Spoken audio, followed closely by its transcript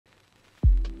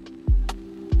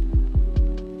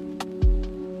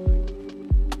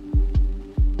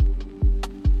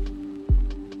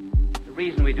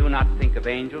we do not think of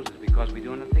angels is because we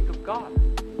do not think of God.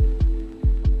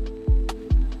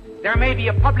 There may be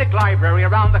a public library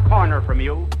around the corner from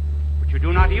you, but you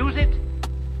do not use it,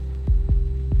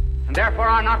 and therefore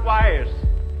are not wise.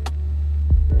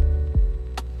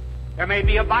 There may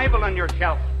be a Bible on your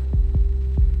shelf,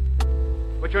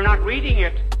 but you're not reading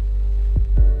it,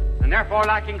 and therefore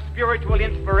lacking spiritual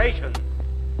inspiration.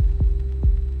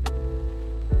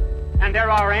 And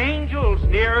there are angels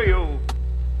near you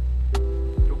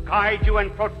to guide you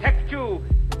and protect you,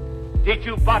 did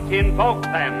you but invoke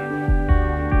them.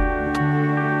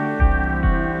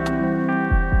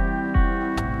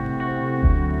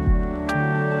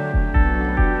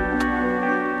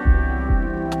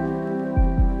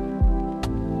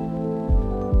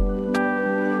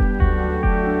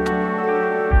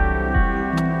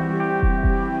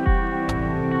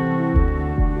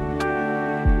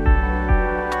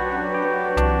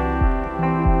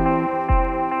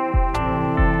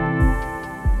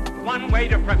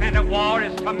 War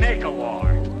is to make a war.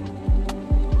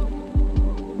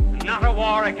 Not a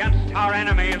war against our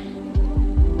enemies,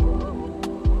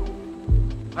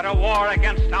 but a war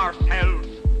against ourselves.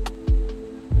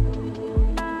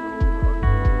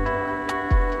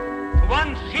 To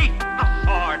unsheath a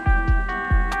sword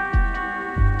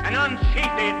and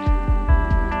unsheath it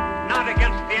not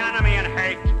against the enemy in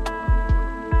hate,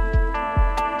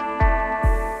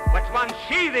 but to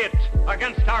unsheath it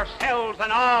against ourselves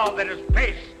and all that is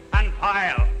base and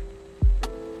vile.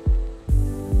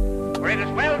 For it is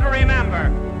well to remember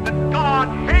that God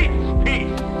hates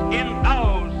peace in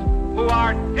those who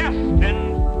are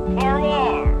destined for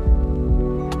war.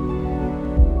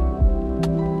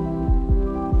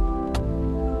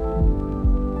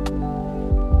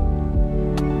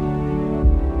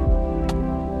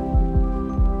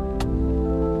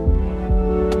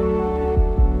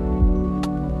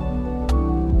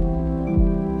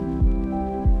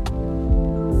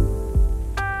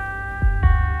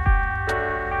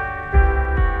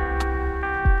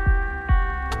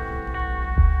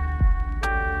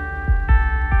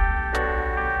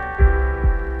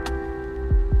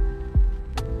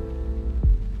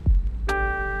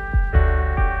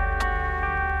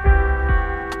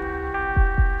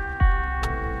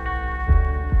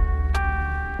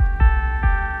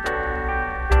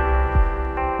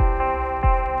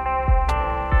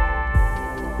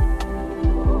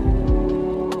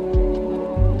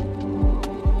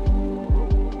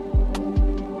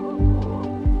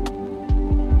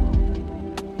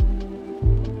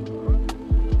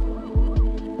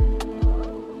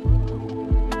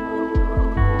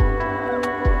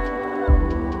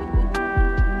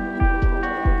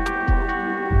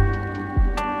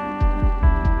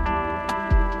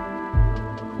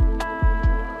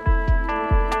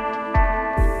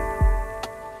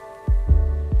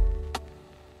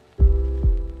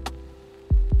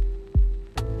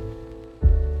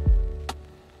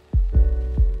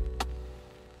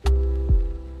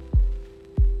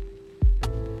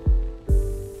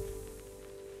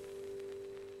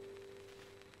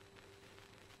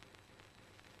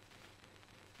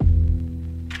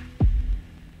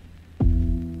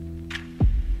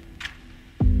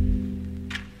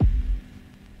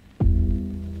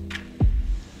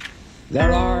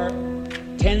 There are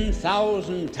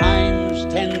 10,000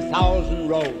 times 10,000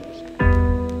 roads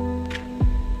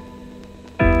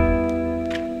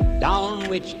down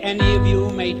which any of you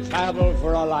may travel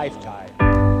for a lifetime.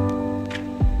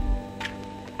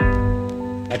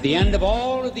 At the end of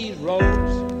all of these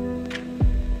roads,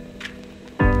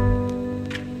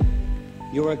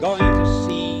 you are going to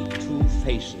see two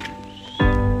faces.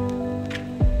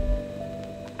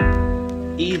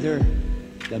 Either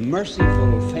the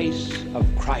merciful face of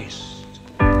Christ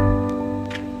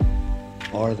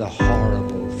or the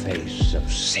horrible face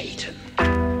of Satan.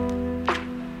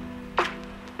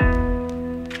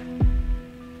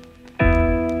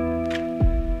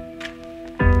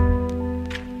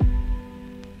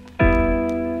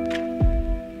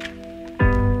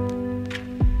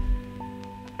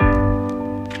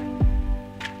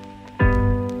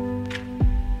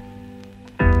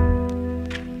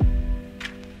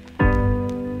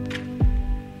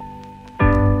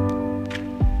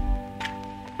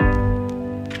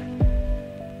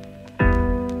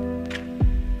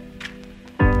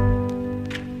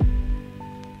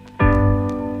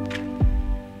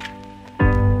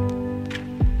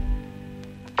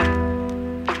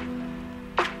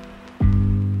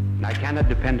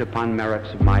 Depend upon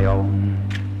merits of my own.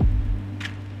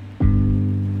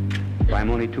 For I'm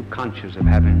only too conscious of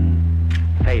having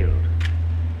failed.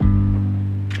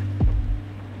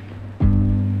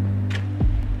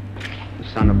 The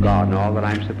Son of God and all that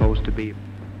I'm supposed to be.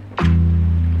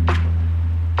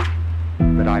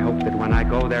 I hope that when I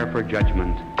go there for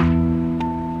judgment,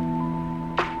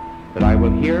 that I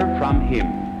will hear from him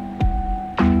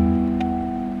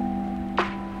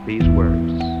these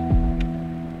words.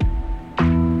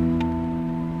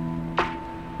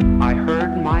 I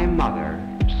heard my mother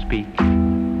speak